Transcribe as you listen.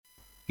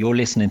You're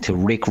listening to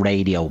Rick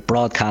Radio,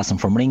 broadcasting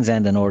from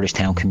Ringsend and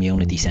Irishtown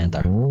Community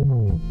Centre.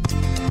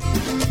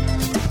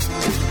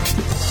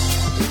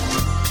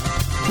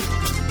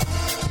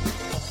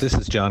 This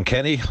is John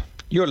Kenny.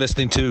 You're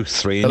listening to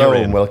 3 in Hello Your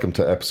In. and welcome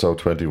to episode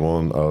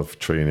 21 of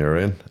 3 in Your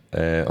In.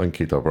 I'm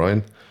Keith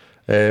O'Brien.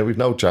 We've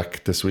no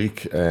Jack this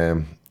week.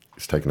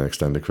 He's taking an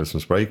extended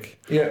Christmas break.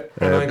 Yeah,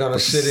 and I'm going to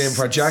sit in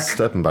for Jack.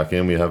 Stepping back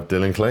in, we have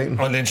Dylan Clayton.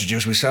 I'll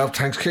introduce myself.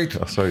 Thanks, Keith.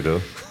 Oh, sorry,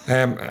 Dylan.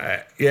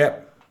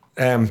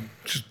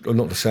 Just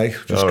nothing to say.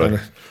 Just All kind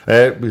right.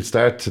 of. We'll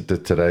start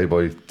today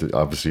by,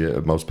 obviously,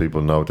 most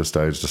people know at this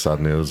stage the sad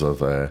news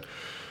of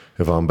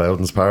Yvonne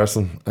Bowden's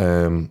passing.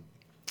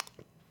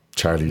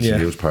 Charlie's a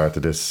huge part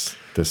of this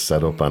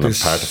setup and a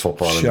part of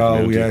football show, in the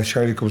community. Yeah,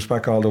 Charlie comes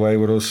back all the way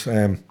with us.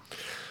 And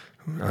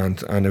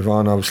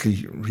Yvonne,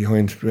 obviously,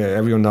 behind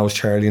everyone knows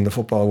Charlie in the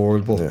football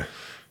world, but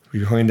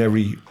behind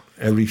every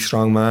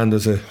strong man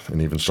there's an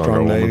even stronger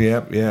strong lady.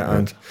 woman. Yeah,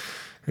 and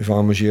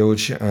Yvonne was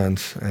huge,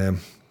 and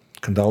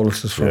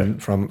condolences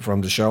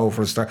from the show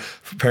for a start.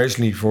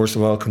 Personally, first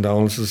of all,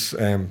 condolences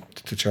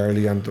to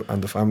Charlie and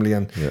the family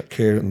and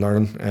Ciara and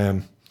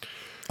Lauren.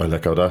 I'll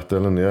echo that,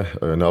 Dylan. Yeah,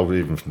 I know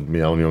even from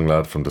my own young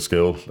lad from the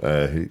school.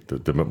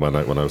 When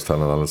I was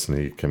telling Alison,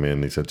 he came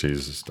in. He said,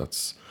 "Jesus,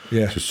 that's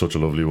just such a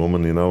lovely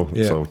woman," you know.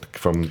 Yeah. So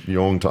from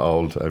young to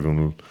old,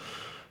 everyone will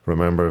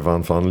remember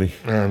Yvonne fondly.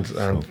 And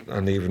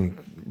even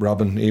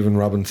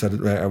Robin said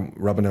it.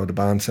 Robin out of the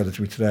band said it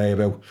to me today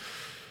about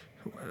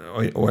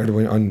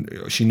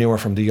she knew her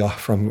from the yacht,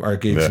 from our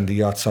gigs in the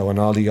yacht, so and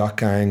all the yacht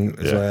gang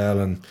as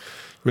well, and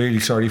really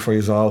sorry for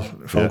you all,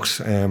 folks.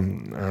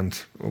 And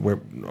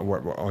we're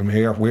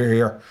here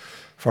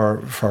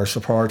for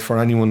support for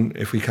anyone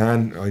if we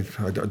can.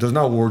 There's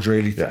no words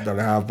really that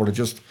I have, but it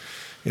just,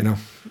 really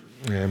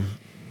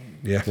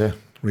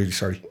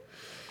sorry.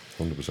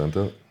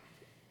 100%.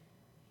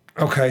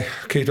 Okay,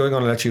 Keith, I'm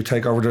going to let you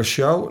take over the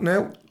show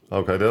now.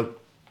 Okay, Dylan.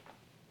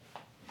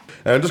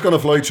 I'm just going to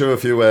fly through a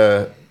few.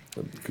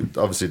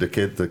 Obviously, the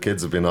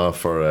kids have been off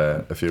for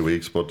a few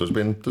weeks, but there's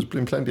been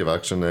plenty of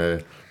action.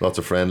 Lots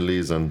of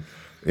friendlies and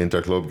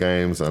inter-club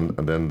games, and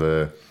then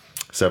the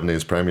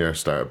 17th Premier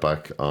started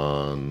back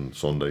on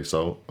Sunday.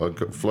 So I'll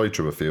fly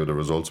through a few of the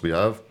results we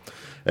have.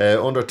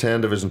 Under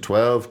 10 Division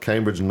 12,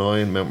 Cambridge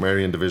 9, Mount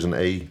Marion Division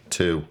A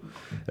 2.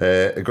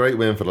 A great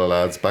win for the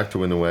lads, back to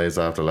winning ways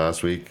after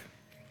last week.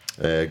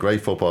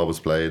 Great football was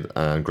played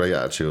and great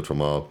attitude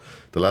from all.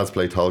 The lads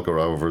play Tolka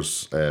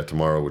Rovers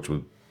tomorrow, which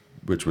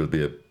will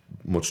be a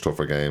much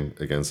tougher game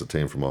against a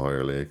team from a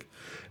higher league.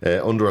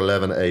 Under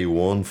 11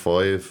 A1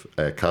 5,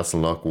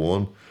 Castleknock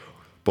 1.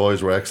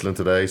 Boys were excellent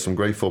today. Some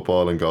great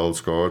football and goals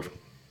scored.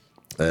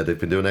 They've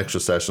been doing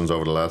extra sessions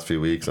over the last few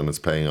weeks and it's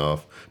paying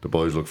off. The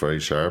boys look very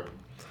sharp.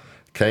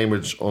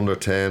 Cambridge under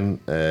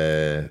 10.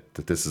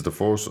 This is the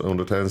first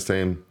under 10s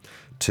team.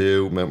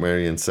 2 Mount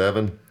Marion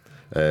 7.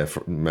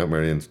 Mount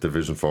Marion's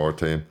Division 4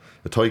 team.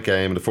 A tight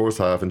game in the first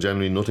half and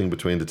generally nothing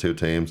between the two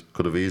teams.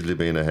 Could have easily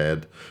been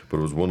ahead, but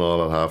it was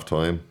 1-1 at half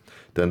time.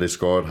 Then they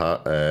scored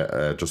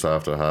just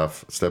after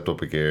half, stepped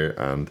up a gear,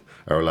 and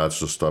our lads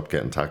just stopped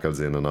getting tackles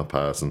in and not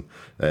passing.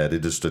 They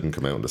just didn't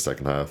come out in the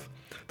second half.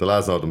 The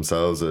lads know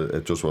themselves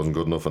it just wasn't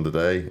good enough on the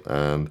day,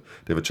 and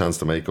they have a chance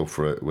to make up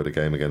for it with a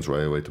game against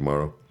Railway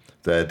tomorrow.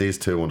 These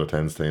two under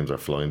 10s teams are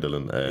flying,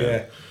 Dylan.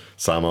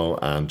 Samo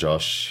and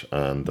Josh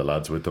and the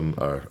lads with them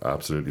are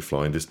absolutely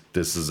flying.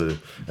 This is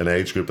an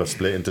age group that's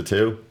split into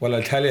two. Well,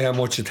 I'll tell you how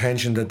much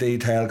attention to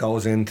detail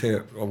goes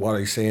into what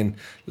I seen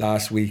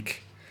last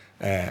week.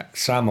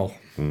 Samo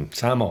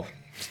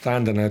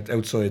standing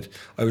outside.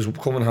 I was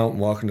coming home and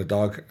walking the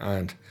dog,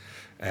 and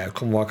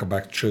come walking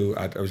back through.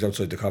 I was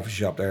outside the coffee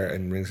shop there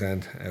in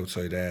Ringsend,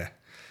 outside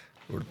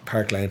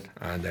Park Lane,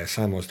 and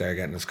Samo was there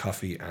getting his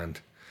coffee, and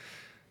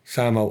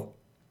Samo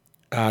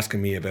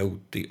asking me about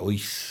the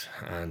ice,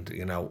 and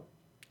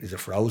is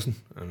it frozen?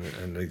 And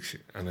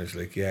I was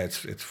like, yeah,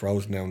 it's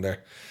frozen down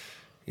there.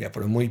 Yeah,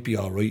 but it might be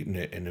all right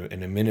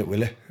in a minute,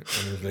 will it?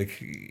 And I was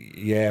like,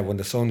 yeah, when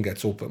the sun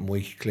gets up, it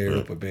might clear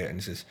up a bit. And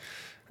he says,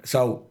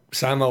 so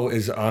Samo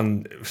is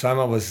on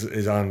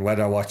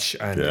weather watch,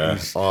 and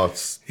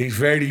he's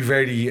very,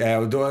 very.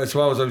 I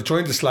suppose I was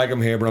trying to slag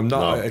him here, but I'm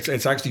not. No.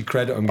 It's actually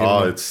credit I'm giving him.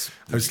 I was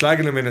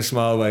slagging him in a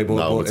small way,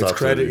 but it's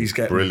credit he's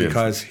getting brilliant.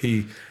 Because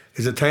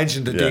his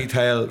attention to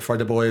detail for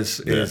the boys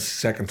is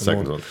second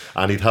to none.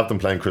 And he'd have them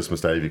playing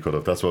Christmas Day if he could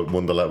have. That's what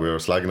one of the lads, we were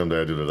slagging him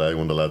there the other day,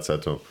 one of the lads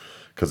said to him,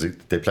 because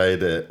they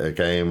played a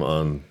game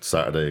on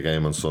Saturday, a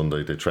game on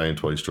Sunday. They trained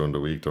twice during the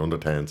week. They're under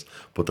 10s,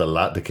 but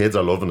the kids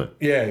are loving it.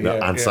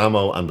 And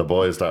Samo and the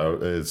boys that are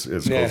his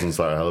cousins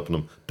that are helping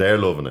him, they're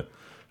loving it.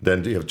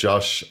 Then you have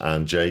Josh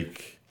and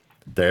Jake.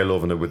 They're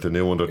loving it with the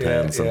new under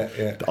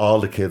 10s. All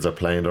the kids are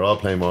playing. They're all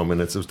playing more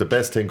minutes. It was the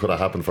best thing could have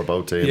happened for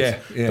both teams.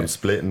 Them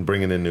splitting,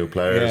 bringing in new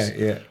players.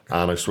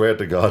 And I swear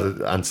to God,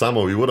 and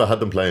Samo, we would have had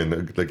them playing.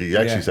 Like he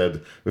actually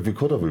said, if we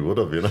could have, we would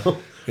have.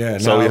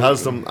 So he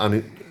has them,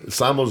 and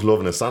Samo's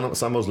loving it.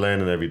 Samo's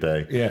learning every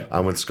day.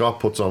 And when Scott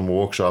puts on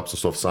workshops and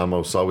stuff,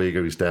 Samo's so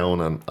eager, he's down.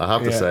 And I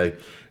have to say,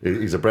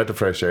 he's a breath of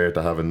fresh air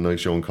to have a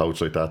nice young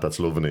coach like that that's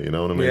loving it. You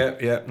know what I mean?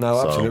 Yeah.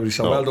 No, absolutely.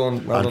 So well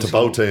done. Well and done to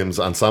both teams.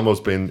 And Samo's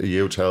been a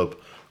huge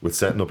help with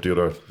setting up the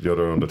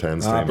other under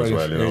 10s team as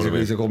well. You know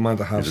he's a good man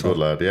to have. He's a good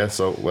lad. Yeah.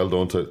 So well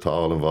done to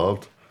all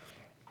involved.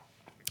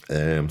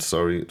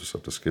 Sorry, just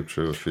have to skip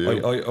through a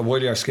few.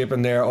 While you're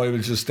skipping there, I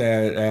was just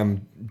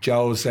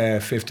Joe's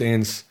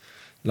 15s.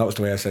 That was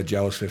the way I said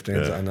Joe's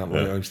 15s, and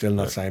I'm still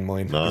not saying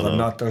mine. No. I'm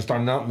not. They're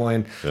not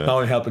mine. Yeah. Now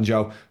I'm helping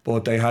Joe,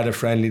 but they had a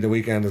friendly the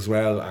weekend as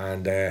well,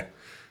 and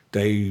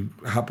they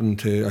happened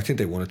to. I think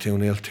they won a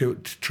 2-0,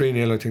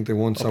 3-0. I think they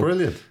won. So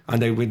brilliant!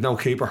 And they with no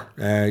keeper.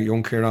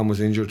 Young Kieran was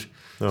injured,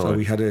 so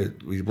we had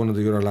one of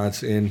the other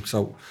lads in.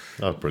 So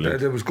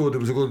brilliant! It was good. It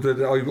was a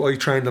good. I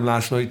trained them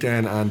last night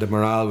then, and the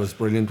morale was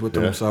brilliant with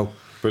them. So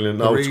brilliant.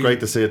 No, it's great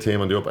to see a team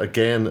on the up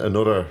again.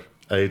 Another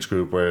age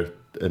group where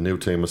a new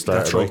team has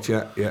started. That's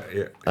right.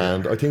 Yeah.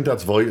 And I think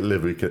that's vital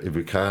if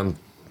we can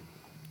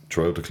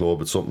throughout the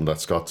club. It's something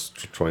that Scott's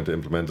trying to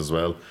implement as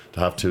well, to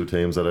have 2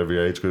 teams at every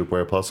age group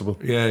where possible.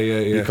 Yeah.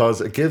 Because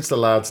it gives the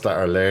lads that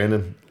are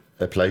learning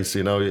a place.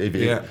 You know,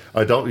 you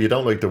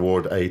don't like the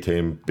word A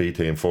team, B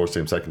team, first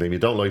team, second team. You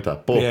don't like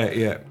that, but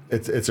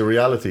it's a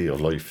reality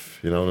of life.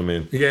 You know what I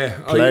mean? Yeah.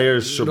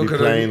 Players should be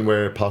playing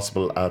where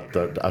possible at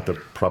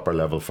the proper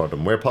level for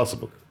them, where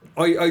possible.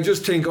 I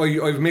just think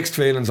I've mixed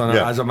feelings on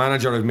it. As a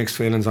manager, I've mixed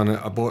feelings on it.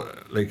 But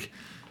if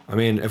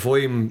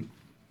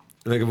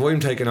I'm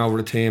taking over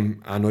the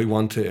team and I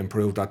want to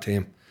improve that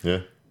team,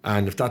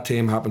 and if that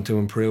team happen to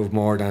improve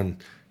more than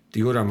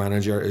the other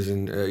manager is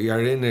in,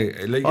 you're in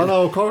a.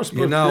 No, of course,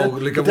 but,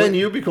 but then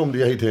you become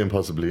the A team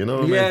possibly. You know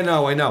what I mean? Yeah,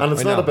 no, I know. And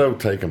it's not about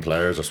taking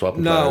players or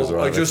swapping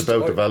players. It's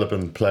about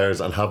developing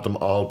players and have them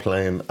all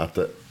playing at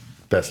the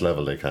best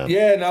level they can.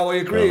 Yeah, no, I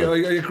agree. You know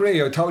I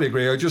agree. I totally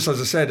agree. As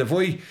I said,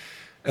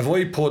 if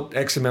I put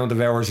X amount of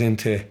hours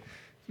into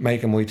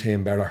making my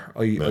team better,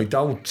 I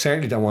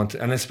certainly don't want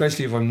to, and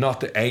especially if I'm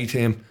not the A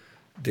team,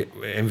 the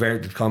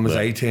inverted commas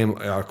A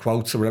team or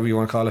quotes or whatever you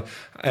want to call it,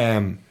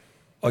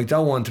 I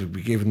don't want to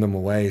be giving them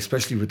away,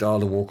 especially with all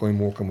the work I'm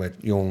working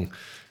with young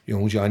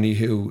Johnny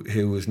who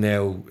is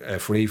now a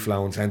free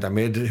flowing centre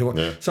mid.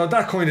 So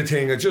that kind of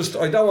thing. I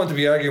don't want to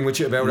be arguing with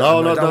you about it.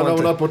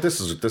 No. But this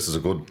is a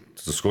good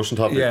discussion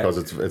topic because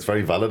it's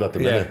very valid at the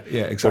minute.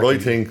 Yeah, exactly.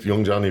 But I think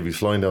young Johnny, if he's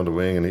flying down the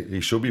wing, and he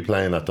should be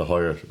playing at the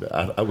higher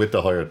with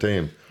the higher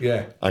team.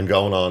 Yeah, and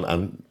going on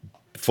and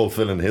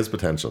fulfilling his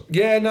potential.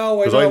 Yeah,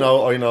 no, because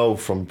I know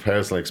from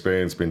personal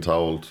experience being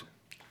told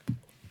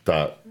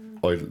that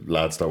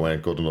lads that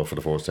weren't good enough for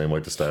the first team, I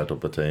had to start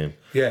up a team.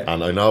 Yeah,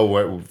 and I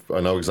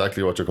know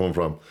exactly what you're coming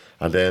from.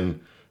 And then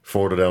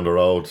further down the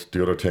road,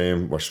 the other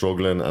team were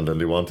struggling, and then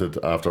they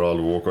wanted after all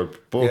the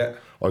work. But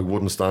I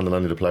wouldn't stand in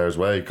any of the players'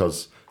 way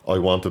because I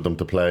wanted them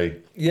to play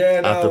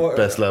at the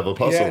best level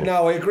possible. Yeah,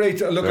 no, I agree.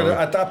 Look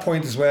at that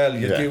point as well.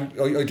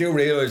 I do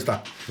realise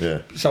that.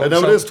 Yeah, so it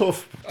is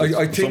tough.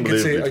 I think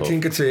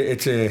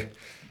it's a.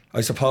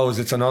 I suppose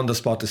it's an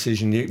on-the-spot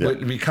decision.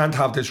 We can't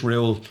have this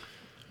rule.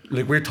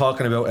 Like, we're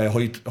talking about a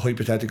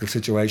hypothetical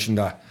situation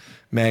that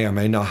may or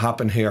may not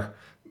happen here,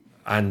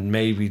 and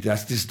maybe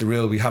this is the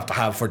rule we have to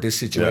have for this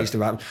situation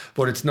to happen.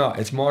 But it's not.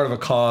 It's more of a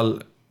call,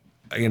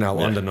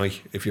 on the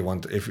night if you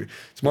want.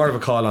 It's more of a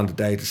call on the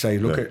day to say,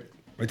 look at.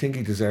 I think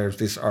he deserves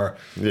this, or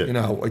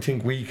I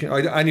think we can.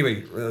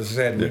 Anyway, as I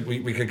said,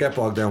 we could get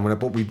bogged down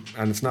with it,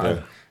 and it's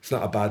not. It's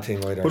not a bad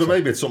thing either. But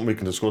maybe it's something we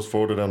can discuss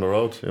further down the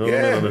road. You know what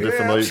I mean? On a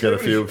different night, get a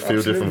few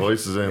different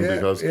voices in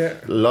because a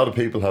lot of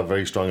people have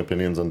very strong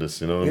opinions on this.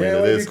 You know what I mean?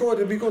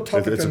 It'd be a good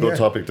topic. It's a good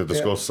topic to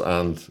discuss,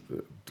 and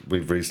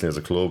we've recently, as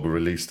a club,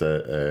 released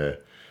a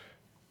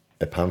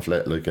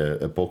pamphlet, like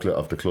a booklet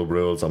of the club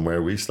rules and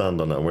where we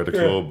stand on it and where the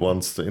club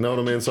wants to. You know what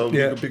I mean? So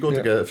it'd be good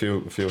to get a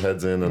few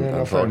heads in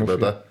and talk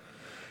about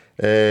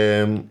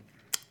that.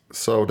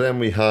 So then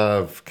we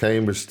have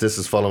Cambridge. This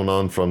is following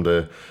on from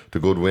the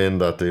good win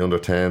that the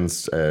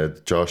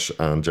under-10s, Josh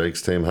and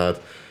Jake's team had.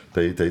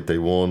 They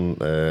won,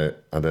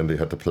 and then they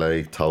had to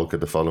play Tolka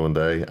the following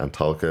day, and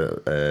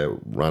Tolka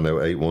ran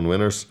out 8-1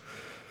 winners.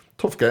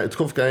 Tough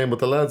game, but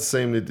the lads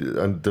seem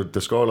and the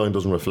scoreline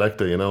doesn't reflect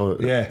it.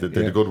 They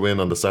had a good win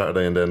on the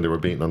Saturday, and then they were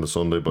beaten on the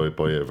Sunday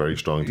by a very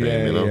strong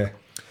team.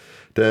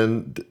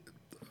 Then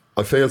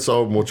I feel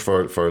so much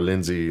for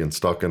Lindsay and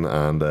Stocking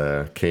and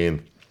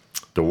Keane.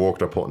 The work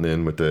they're putting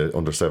in with the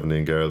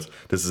under-17 girls.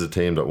 This is a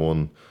team that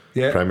won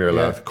Premier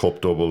League Cup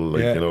double,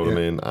 you know what I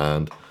mean?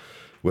 And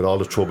with all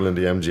the trouble in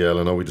the MGL,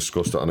 I know we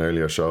discussed it on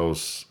earlier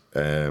shows,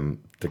 the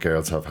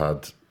girls have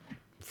had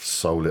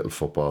so little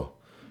football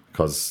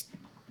because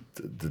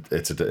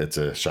it's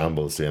a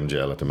shambles, the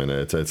MGL at the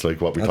minute. It's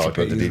like what we talked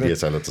about, the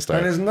DDSL at the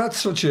start. And isn't that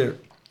such a...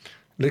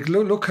 Like,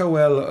 look how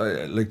well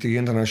the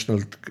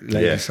international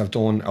ladies have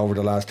done over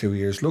the last 2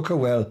 years. Look how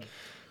well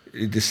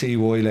the CY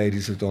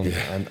ladies have done.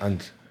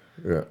 And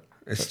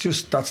it's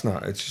just it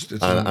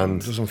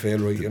doesn't feel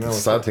right. The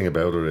sad thing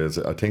about it is,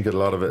 I think a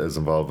lot of it is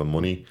involving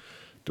money,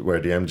 where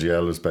the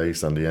MGL is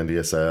based and the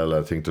NDSL.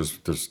 I think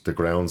there's the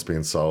grounds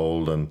being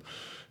sold, and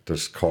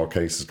there's court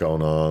cases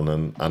going on,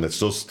 and it's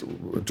just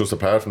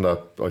apart from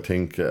that, I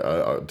think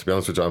to be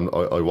honest with you,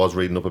 I was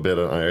reading up a bit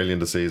early in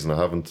the season.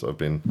 I've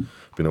been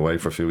away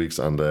for a few weeks,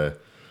 and I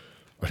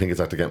think it's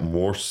actually getting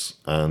worse,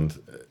 and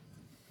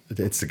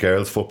it's the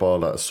girls'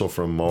 football that is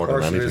suffering more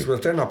than anything. Well,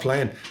 they're not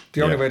playing.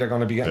 The only way they're going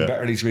to be getting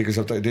better each week is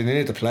if they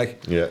need to play.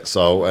 Yeah,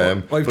 so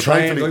I've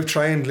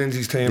trained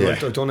Lindsay's team. Yeah,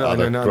 I've done it.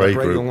 And they're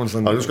great young ones.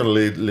 I'm just going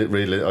to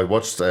read. I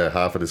watched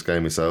half of this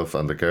game myself,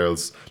 and the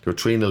girls, they were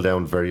 3-0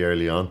 down very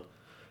early on.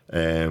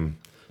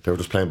 They were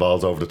just playing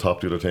balls over the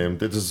top of the other team.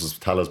 This is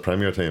Tala's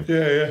Premier team.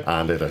 Yeah.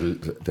 And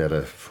they had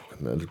a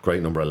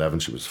great number 11.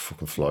 She was a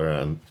fucking flyer,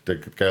 and the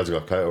girls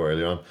got cut out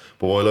early on.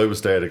 But while I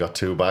was there, they got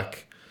 2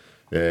 back.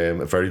 A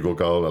very good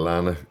goal.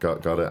 Alana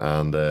got it,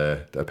 and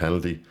a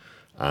penalty.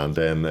 And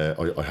then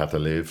I had to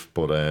leave.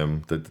 But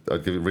I'll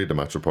read the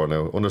match report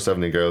now. Under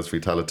 17 girls for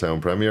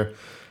Talatown Premier.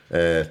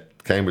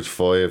 Cambridge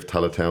 5,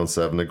 Talatown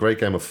 7. A great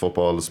game of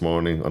football this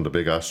morning on the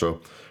Big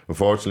Astro.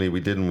 Unfortunately,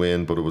 we didn't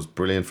win, but it was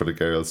brilliant for the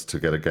girls to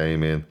get a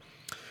game in.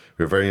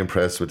 We were very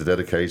impressed with the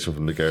dedication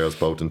from the girls,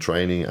 both in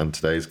training and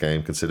today's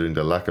game, considering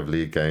the lack of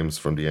league games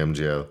from the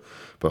MGL.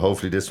 But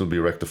hopefully this will be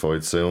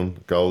rectified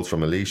soon. Goals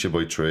from Alicia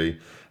by 3,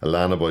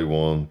 Alana by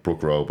 1,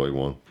 Brooke Rowe by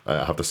 1.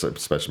 I have to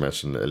special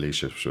mention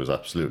Alicia. She was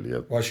absolutely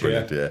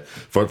brilliant. Yeah.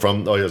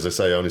 As I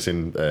say, I only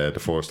seen the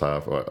first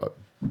half, a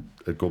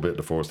good bit of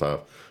the first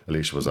half.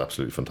 Alicia was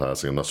absolutely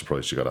fantastic. I'm not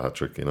surprised she got a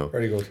hat-trick,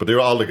 Very good. But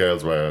all the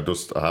girls were.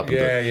 I happened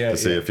to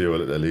see a few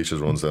of Alicia's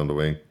runs down the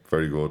wing.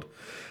 Very good.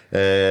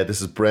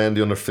 This is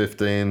Brandy under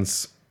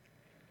 15s.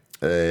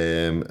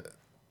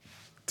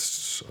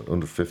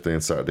 Under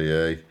 15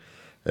 Saturday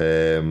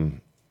A.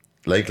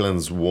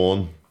 Lakeland's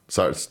won.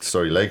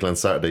 Lakeland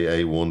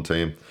Saturday A1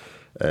 team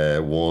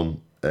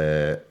won.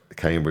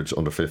 Cambridge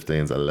under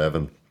 15s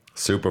 11.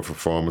 Super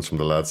performance from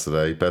the lads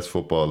today. Best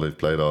football they've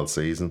played all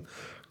season.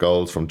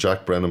 Goals from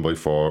Jack Brennan by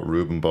 4,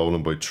 Ruben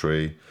Boland by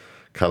 3,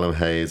 Callum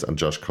Hayes and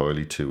Josh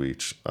Coyley 2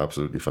 each.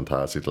 Absolutely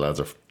fantastic. The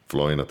lads are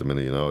flying at the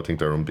minute. I think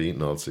they're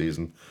unbeaten all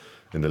season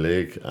in the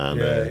league,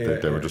 and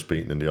they were just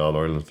beaten in the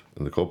All-Ireland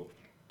in the Cup.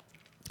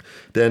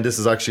 Then this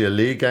is actually a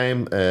league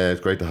game. It's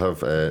great to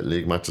have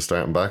league matches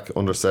starting back.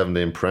 Under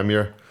 17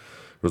 Premier.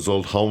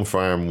 Result: Home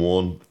Farm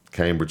 1,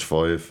 Cambridge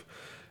 5.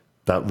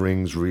 That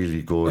rings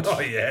really good.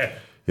 Oh yeah.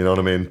 You know what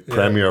I mean? Yeah.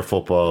 Premier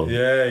football.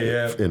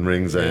 Yeah. In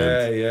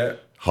Ringsend. Yeah.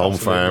 Home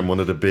Farm, one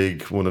of the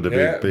big lads.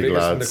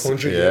 In the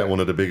country, one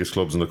of the biggest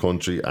clubs in the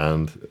country,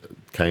 and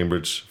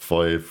Cambridge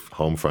 5,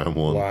 Home Farm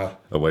 1,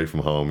 away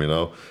from home.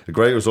 A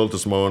great result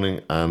this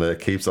morning, and it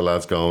keeps the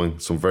lads going.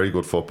 Some very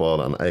good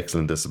football and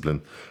excellent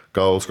discipline.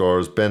 Goal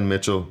scorers: Ben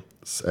Mitchell,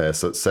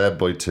 Seb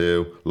by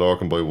 2,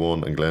 Lorcan by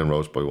 1, and Glenn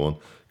Roach by 1.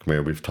 Come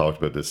here, we've talked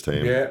about this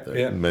team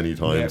many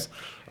times,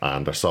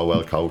 and they're so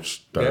well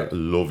coached. They're a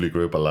lovely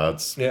group of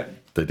lads. Yeah.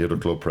 They do the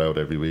club proud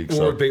every week.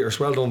 World beaters,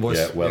 well done, boys.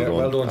 Yeah,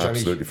 well done, Johnny.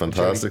 Absolutely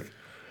fantastic.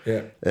 Johnny.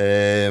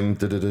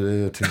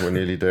 I think we're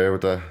nearly there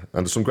with that.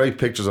 And there's some great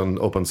pictures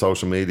up on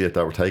social media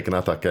that were taken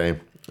at that game.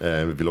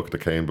 If you look at the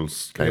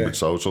Cambridge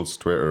socials,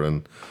 Twitter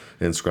and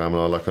Instagram and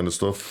all that kind of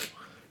stuff,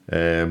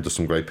 there's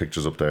some great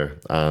pictures up there.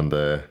 And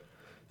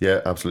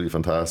absolutely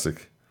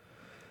fantastic.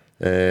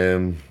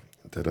 I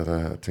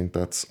think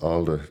that's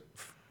all the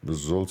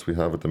results we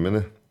have at the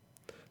minute.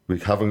 We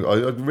haven't. I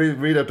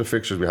read out the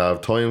fixtures we have.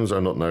 Times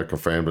are not now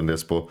confirmed in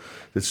this, but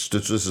this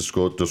is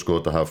good. Just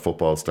good to have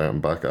football starting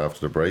back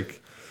after the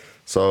break.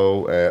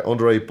 So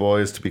under 8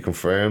 boys to be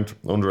confirmed.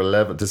 Under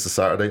 11. This is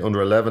Saturday.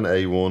 Under 11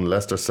 A1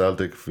 Leicester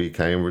Celtic v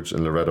Cambridge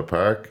in Loretta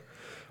Park.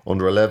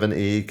 Under 11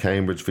 E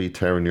Cambridge v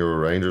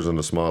Terranura Rangers in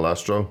the Small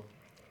Astro.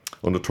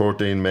 Under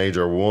 13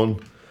 Major 1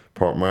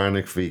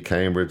 Portmarnock v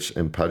Cambridge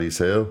in Paddy's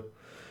Hill.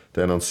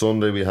 Then on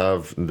Sunday we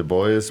have the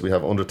boys, we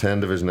have under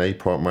 10 Division 8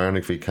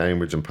 Portmarnock v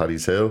Cambridge and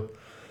Paddy's Hill.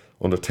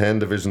 Under 10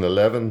 Division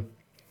 11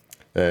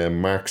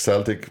 Mark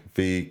Celtic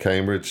v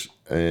Cambridge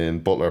in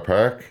Butler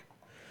Park.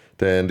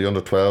 Then the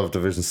under 12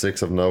 Division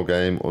 6 have no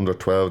game. Under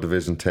 12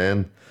 Division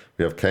 10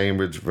 we have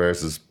Cambridge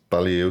versus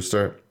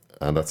Ballyuster,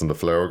 and that's in the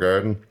Flower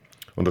Garden.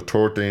 Under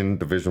 13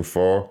 Division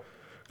 4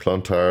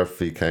 Clontarf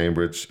v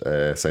Cambridge,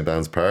 St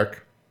Anne's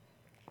Park.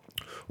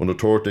 Under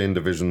 13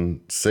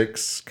 Division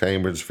 6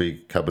 Cambridge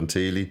v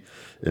Cabinteely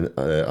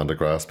on the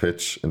grass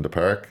pitch in the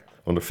park.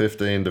 Under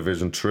 15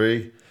 Division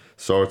 3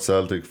 Sword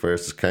Celtic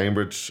versus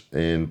Cambridge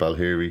in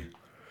Balheary.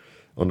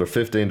 Under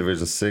 15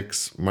 Division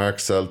 6 Mark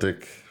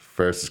Celtic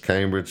versus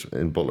Cambridge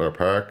in Butler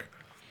Park.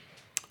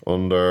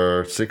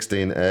 Under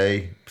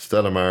 16A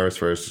Stella Maris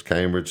versus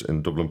Cambridge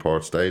in Dublin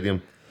Port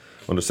Stadium.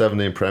 Under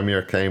 17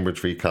 Premier Cambridge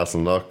v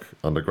Castleknock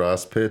on the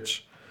grass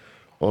pitch.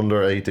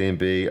 Under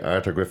 18B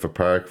Arthur Griffith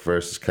Park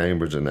versus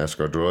Cambridge in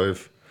Escort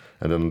Drive.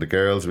 And then the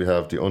girls we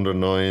have the under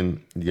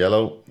 9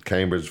 Yellow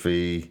Cambridge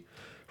v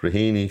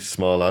Raheny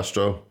Small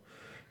Astro.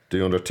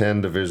 The under 10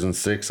 Division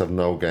 6 have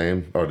no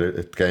game, or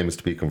the game is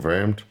to be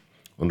confirmed.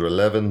 Under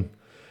 11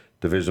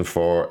 Division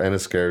 4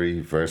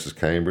 Enniskerry versus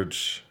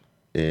Cambridge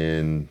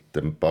in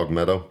the Bog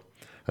Meadow.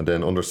 And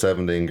then under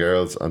 17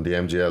 girls on the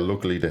MGL,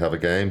 luckily they have a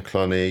game,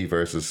 Clonee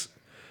versus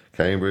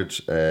Cambridge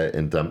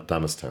in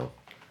Damastown.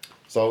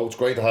 So it's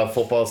great to have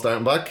football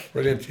starting back.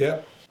 Brilliant,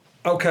 yeah.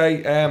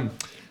 Okay,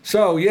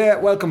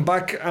 welcome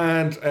back,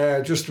 and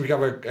we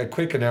have a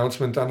quick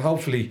announcement, and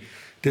hopefully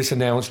this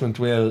announcement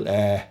will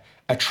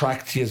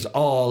attract you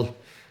all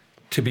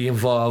to be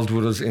involved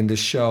with us in this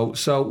show.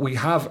 So we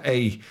have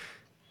a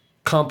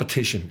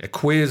competition, a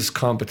quiz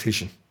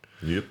competition.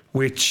 Yep.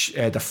 Which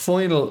the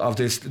final of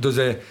this, there's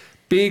a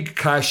big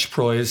cash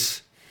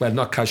prize. Well,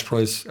 not cash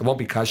prize. It won't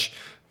be cash,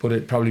 but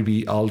it'll probably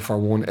be all for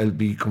one. It'll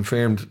be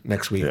confirmed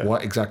next week. Yeah.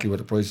 What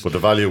the prize is. But the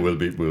value will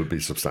be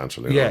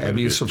substantial. Yeah, it'll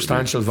be a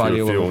substantial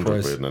value of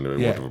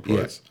a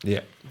prize.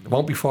 Yeah. It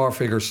won't be 4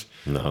 figures.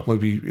 No. It'll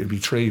be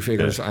 3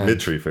 figures. Yeah,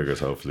 mid 3 figures,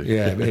 hopefully.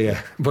 Yeah.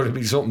 But it'll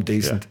be something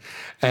decent.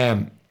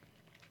 Yeah.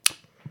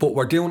 But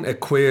we're doing a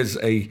quiz.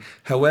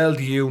 How well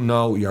do you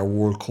know your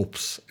World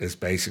Cups is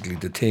basically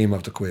the theme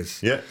of the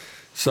quiz. Yeah.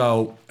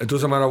 So it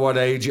doesn't matter what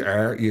age you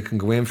are, you can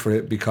go in for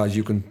it because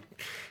you can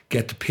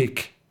get to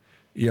pick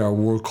your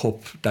World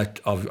Cup that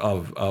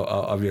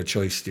of your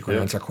choice. You can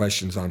answer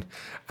questions on,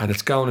 and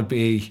it's going to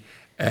be,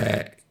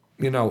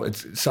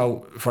 it's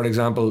so. For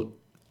example,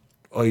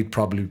 I'd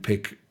probably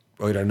pick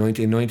either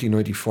 1990,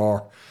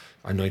 94,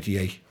 or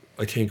 98.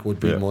 I think would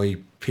be my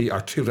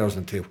or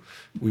 2002.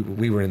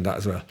 We were in that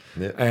as well.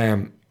 Yeah.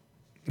 And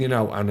you're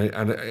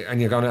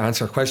going to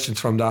answer questions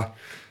from that,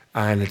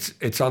 and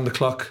it's on the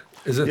clock.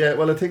 Is it? Yeah,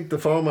 well, I think the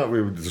format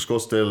we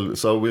discussed still.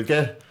 So we'll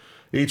get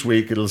each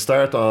week. It'll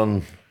start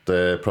on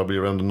probably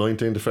around the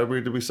 19th of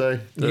February. Did we say?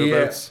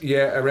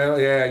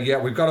 Yeah.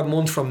 We've got a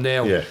month from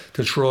now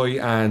to try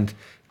and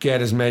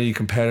get as many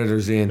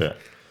competitors in. Yeah.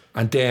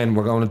 And then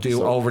we're going to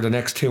do over the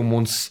next 2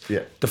 months.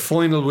 Yeah. The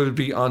final will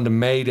be on the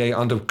May Day,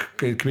 on the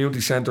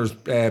community centre's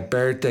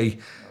birthday,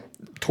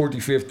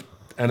 35th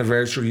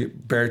anniversary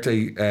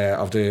birthday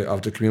of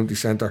the community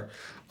centre,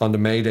 on the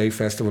May Day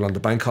festival on the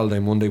Bank Holiday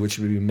Monday, which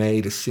will be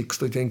May the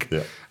 6th, I think.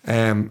 Yeah.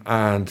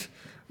 And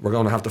we're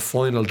going to have the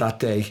final that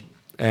day.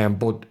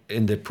 But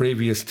in the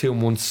previous 2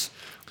 months,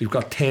 we've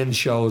got 10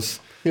 shows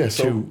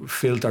to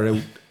filter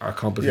out our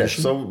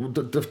competition. Yeah, so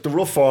the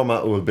rough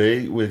format will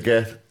be, we'll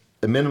get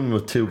a minimum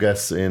of 2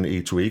 guests in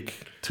each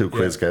week, 2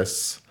 quiz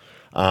guests,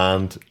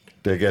 and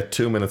they get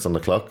 2 minutes on the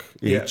clock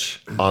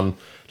each. On,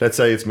 let's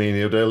say it's me and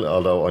you, Dale,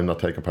 although I'm not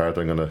taking part,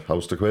 I'm going to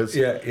host a quiz.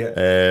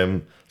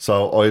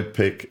 So I'd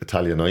pick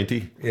Italia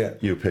 90. Yeah.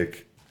 You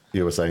pick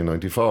USA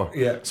 94.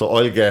 Yeah. So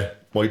I'll get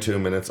my 2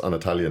 minutes on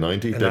Italia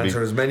 90. And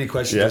answer as many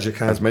questions as you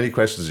can. As many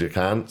questions as you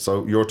can.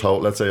 So you're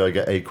told, let's say I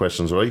get 8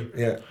 questions right.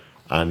 Yeah.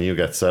 And you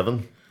get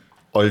 7.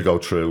 I'll go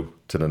through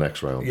to the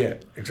next round. Yeah,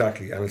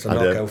 exactly. And it's a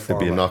knockout format. It'd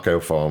be a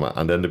knockout format.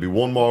 And then there'd be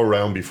one more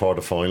round before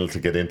the final to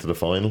get into the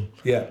final.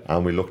 Yeah.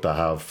 And we look to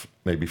have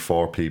maybe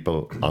 4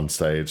 people on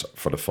stage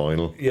for the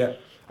final. Yeah.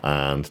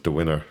 And the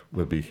winner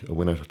will be a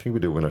winner. I think we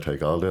do winner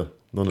take all deal.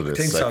 None of this.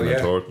 I think second and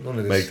third. None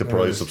of this. Make the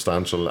prize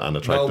substantial and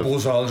attractive. No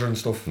buzz halls and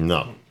stuff.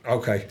 No.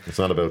 Okay. It's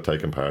not about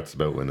taking part, it's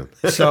about winning.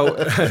 So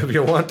if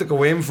you want to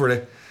go in for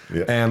it,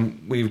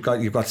 you've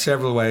got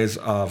several ways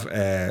of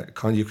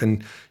you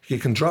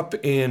can drop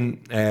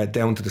in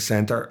down to the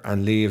centre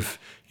and leave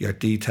your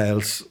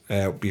details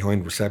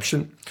behind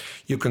reception.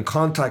 You can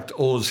contact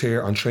us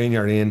here on Train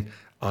Your In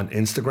on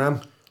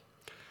Instagram.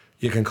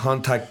 You can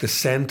contact the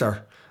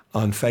centre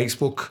on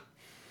Facebook.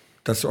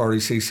 That's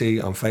RECC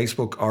on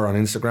Facebook or on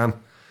Instagram.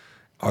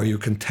 Or you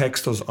can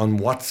text us on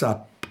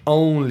WhatsApp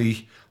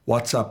only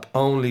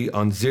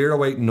on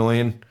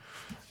 089.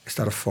 Is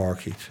that a 4,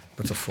 Keith?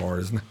 That's a 4,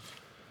 isn't it?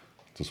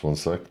 Just 1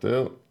 sec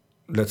there.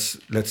 Let's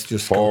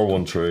just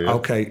 413.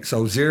 Okay, so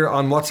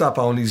on WhatsApp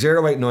only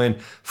 089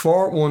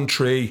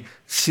 413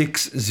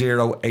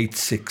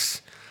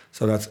 6086.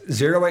 So that's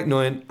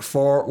 089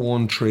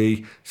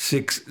 413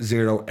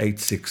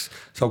 6086.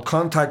 So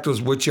contact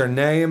us with your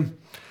name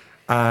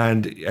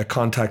and a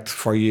contact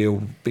for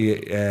you.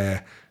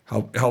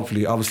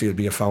 Hopefully, obviously, it'll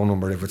be a phone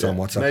number if it's on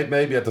WhatsApp.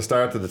 Maybe at the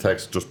start of the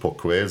text, just put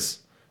quiz,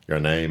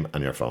 your name,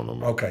 and your phone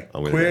number. Okay,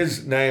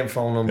 quiz, name,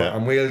 phone number,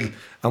 and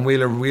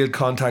we'll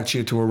contact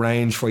you to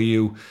arrange for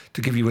you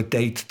to give you a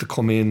date to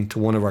come in to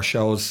one of our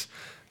shows.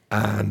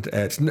 And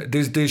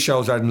these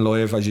shows aren't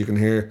live, as you can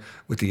hear,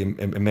 with the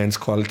immense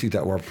quality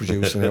that we're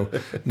producing now.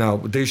 No,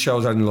 these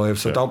shows aren't live,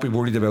 so don't be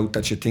worried about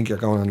that you think you're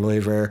going on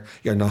live air.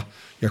 You're not.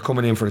 You're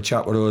coming in for a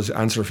chat with us,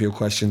 answer a few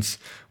questions.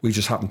 We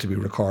just happen to be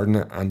recording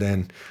it, and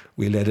then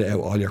we'll edit out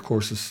all your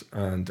courses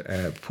and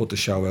put the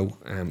show out.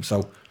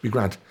 So be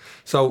grand.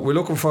 So we're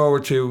looking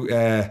forward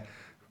to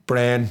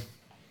Brian.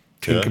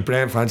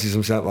 Brian fancies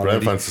himself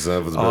already. Brian fancies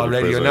himself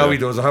already. I know he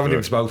does. I haven't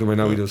even spoken to him.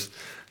 I know he does.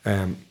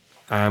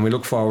 And we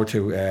look forward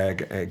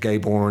to Gay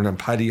Bourne and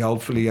Paddy,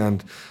 hopefully,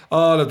 and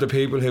all of the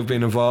people who've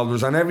been involved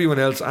with us, and everyone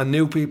else, and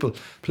new people.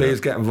 Please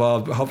get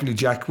involved. Hopefully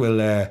Jack will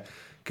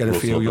get a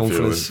few young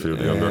fellas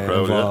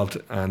involved.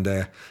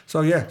 And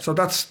so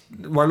that's,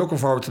 we're looking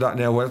forward to that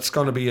now. It's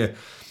going to be a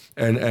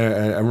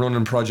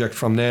running project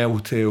from now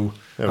to,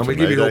 and we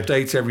give you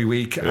updates every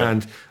week,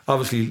 and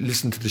obviously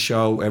listen to the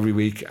show every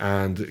week,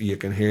 and you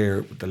can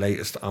hear the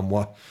latest on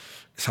what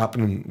is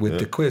happening with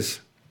the quiz.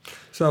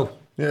 So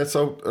I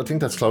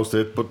think that's close to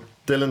it. But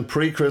Dylan,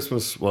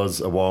 pre-Christmas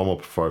was a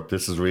warm-up for,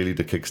 this is really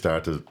the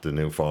kickstart of the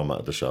new format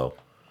of the show.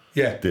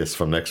 Yeah. This,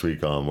 from next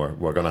week on,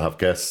 we're going to have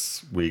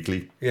guests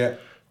weekly. Yeah.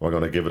 We're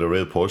going to give it a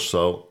real push,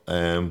 so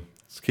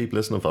just keep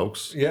listening,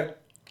 folks. Yeah.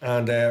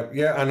 And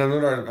and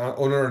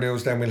another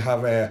news then, we'll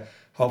have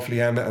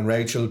hopefully Emma and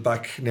Rachel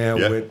back now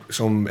with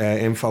some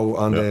info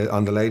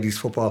on the ladies'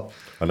 football.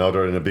 I know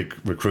they're in a big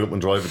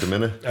recruitment drive at the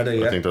minute. Are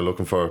they, I think they're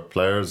looking for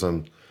players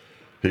and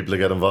people to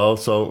get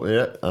involved. So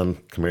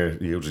and come here,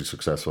 hugely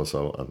successful.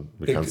 So and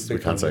we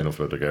can't say enough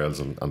about the girls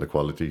and the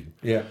quality.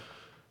 Yeah.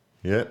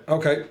 Yeah.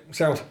 Okay.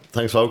 Sound.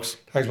 Thanks, folks.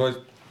 Thanks, boys.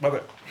 Bye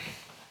bye.